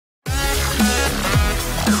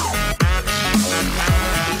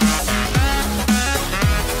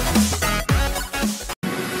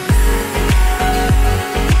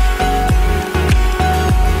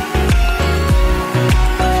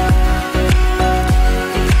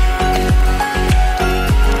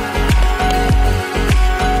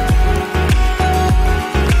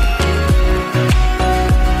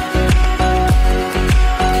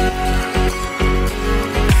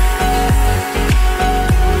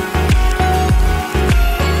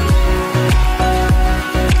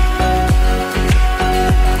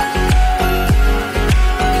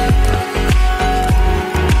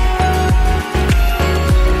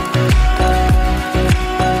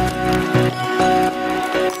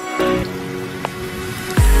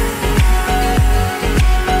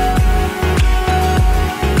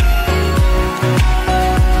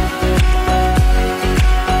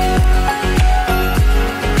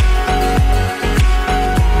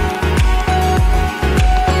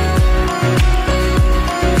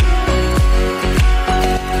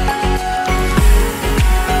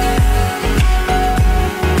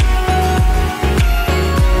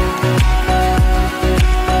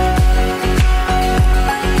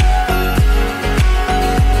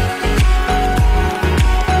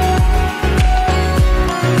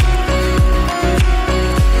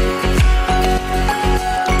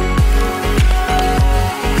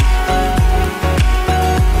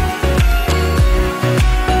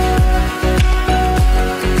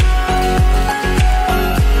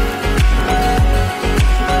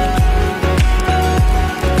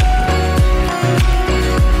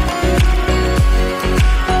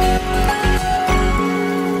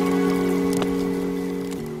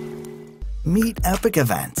Meet Epic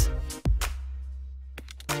Event.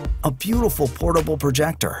 A beautiful portable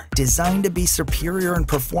projector designed to be superior in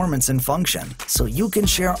performance and function so you can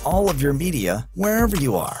share all of your media wherever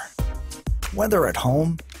you are. Whether at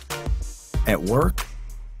home, at work,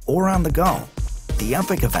 or on the go, the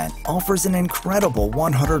Epic Event offers an incredible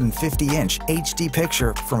 150-inch HD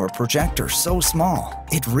picture from a projector so small,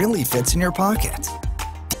 it really fits in your pocket.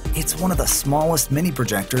 It's one of the smallest mini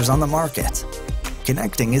projectors on the market.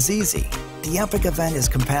 Connecting is easy. The Epic Event is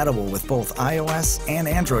compatible with both iOS and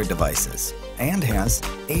Android devices and has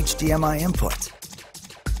HDMI input,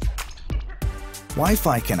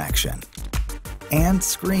 Wi-Fi connection, and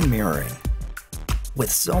screen mirroring.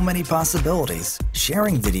 With so many possibilities,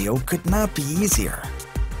 sharing video could not be easier.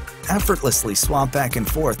 Effortlessly swap back and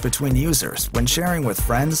forth between users when sharing with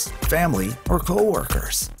friends, family, or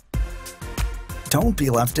coworkers. Don't be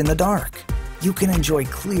left in the dark. You can enjoy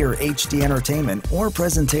clear HD entertainment or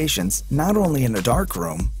presentations not only in a dark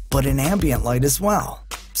room, but in ambient light as well.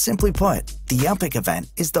 Simply put, the Epic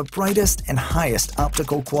Event is the brightest and highest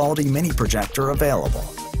optical quality mini projector available.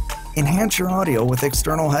 Enhance your audio with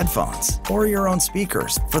external headphones or your own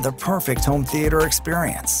speakers for the perfect home theater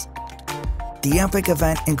experience. The Epic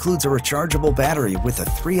Event includes a rechargeable battery with a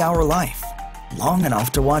 3-hour life, long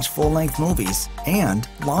enough to watch full-length movies and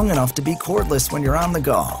long enough to be cordless when you're on the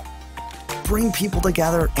go. Bring people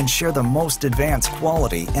together and share the most advanced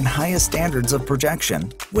quality and highest standards of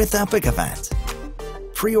projection with Epic Event.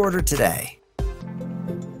 Pre-order today.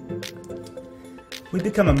 We've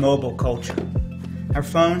become a mobile culture. Our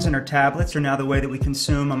phones and our tablets are now the way that we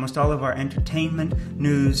consume almost all of our entertainment,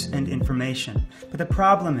 news, and information. But the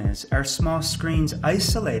problem is, our small screens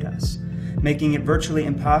isolate us, making it virtually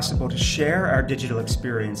impossible to share our digital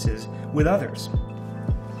experiences with others.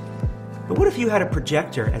 But what if you had a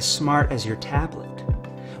projector as smart as your tablet?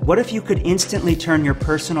 What if you could instantly turn your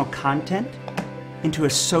personal content into a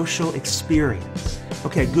social experience?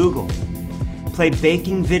 Okay, Google. Play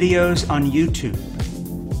baking videos on YouTube.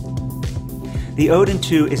 The Odin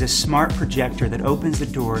 2 is a smart projector that opens the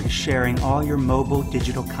door to sharing all your mobile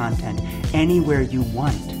digital content anywhere you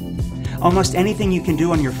want. Almost anything you can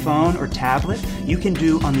do on your phone or tablet, you can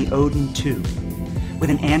do on the Odin 2. With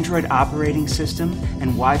an Android operating system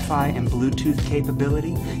and Wi-Fi and Bluetooth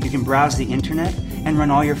capability, you can browse the internet and run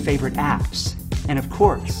all your favorite apps. And of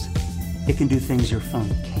course, it can do things your phone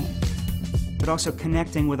can't, but also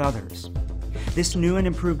connecting with others. This new and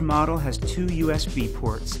improved model has 2 USB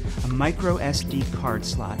ports, a micro SD card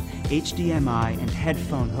slot, HDMI, and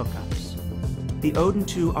headphone hookups. The Odin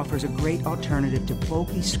 2 offers a great alternative to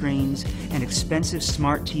bulky screens and expensive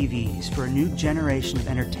smart TVs for a new generation of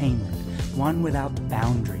entertainment, one without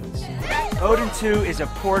boundaries. Odin 2 is a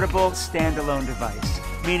portable, standalone device,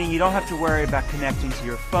 meaning you don't have to worry about connecting to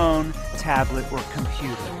your phone, tablet, or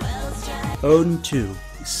computer. Odin 2,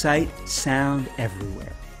 sight, sound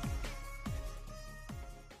everywhere.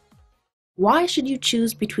 Why should you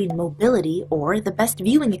choose between mobility or the best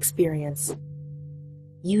viewing experience?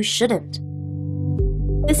 You shouldn't.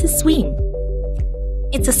 This is Sweem.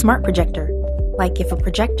 It's a smart projector, like if a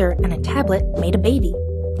projector and a tablet made a baby.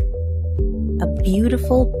 A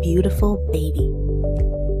beautiful, beautiful baby.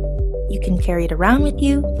 You can carry it around with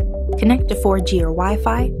you, connect to 4G or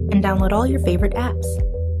Wi-Fi, and download all your favorite apps.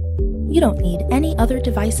 You don't need any other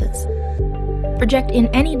devices. Project in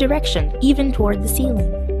any direction, even toward the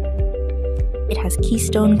ceiling. It has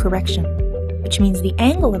keystone correction, which means the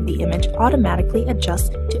angle of the image automatically adjusts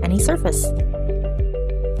to any surface.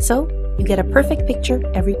 So, you get a perfect picture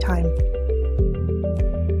every time.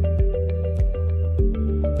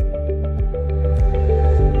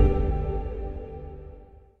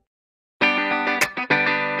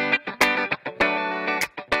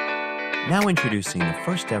 Now introducing the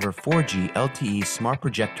first ever 4G LTE smart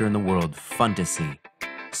projector in the world, Fantasy.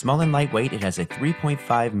 Small and lightweight, it has a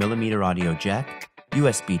 3.5mm audio jack,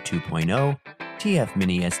 USB 2.0, TF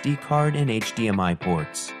mini SD card, and HDMI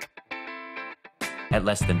ports. At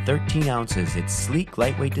less than 13 ounces, its sleek,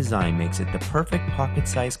 lightweight design makes it the perfect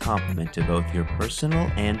pocket-sized complement to both your personal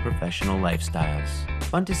and professional lifestyles.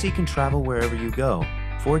 Fantasy can travel wherever you go,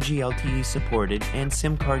 4G LTE supported and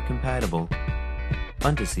SIM card compatible.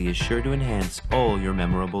 Fantasy is sure to enhance all your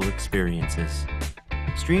memorable experiences.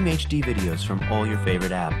 Stream HD videos from all your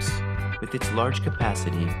favorite apps. With its large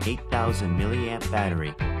capacity, 8,000 mAh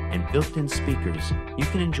battery, and built-in speakers, you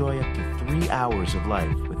can enjoy up to 3 hours of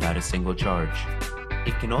life without a single charge.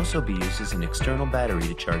 It can also be used as an external battery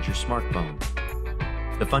to charge your smartphone.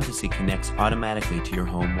 The Fantasy connects automatically to your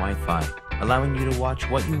home Wi-Fi, allowing you to watch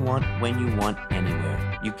what you want, when you want,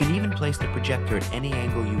 anywhere. You can even place the projector at any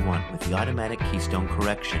angle you want with the automatic keystone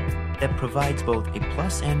correction that provides both a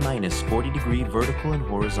plus and minus 40-degree vertical and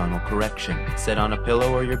horizontal correction. Set on a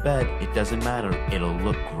pillow or your bed, it doesn't matter, it'll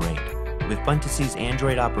look great. With Funtasy's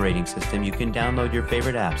Android operating system, you can download your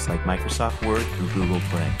favorite apps like Microsoft Word through Google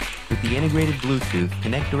Play. With the integrated Bluetooth,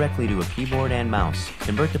 connect directly to a keyboard and mouse.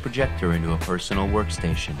 Convert the projector into a personal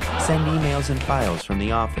workstation. Send emails and files from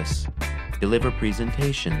the office. Deliver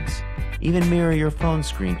presentations. Even mirror your phone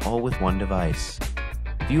screen, all with one device.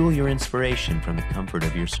 Fuel your inspiration from the comfort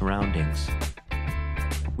of your surroundings.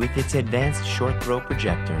 With its advanced short throw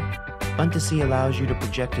projector, Funtasy allows you to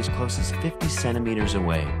project as close as 50 centimeters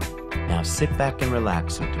away. Now sit back and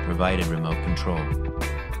relax with the provided remote control.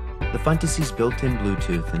 The Funtasy's built-in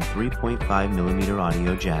Bluetooth and 3.5mm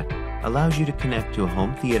audio jack allows you to connect to a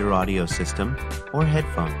home theater audio system or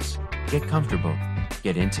headphones. Get comfortable,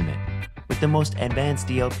 get intimate. With the most advanced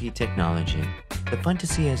DLP technology, the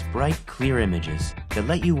Funtasy has bright, clear images that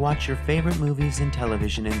let you watch your favorite movies and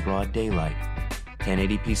television in broad daylight.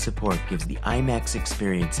 1080p support gives the IMAX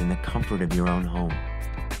experience in the comfort of your own home.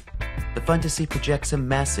 The Funtasy projects a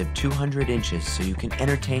massive 200 inches so you can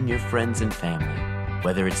entertain your friends and family.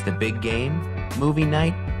 Whether it's the big game, movie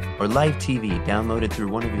night, or live TV downloaded through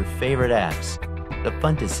one of your favorite apps, the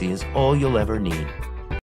Funtasy is all you'll ever need.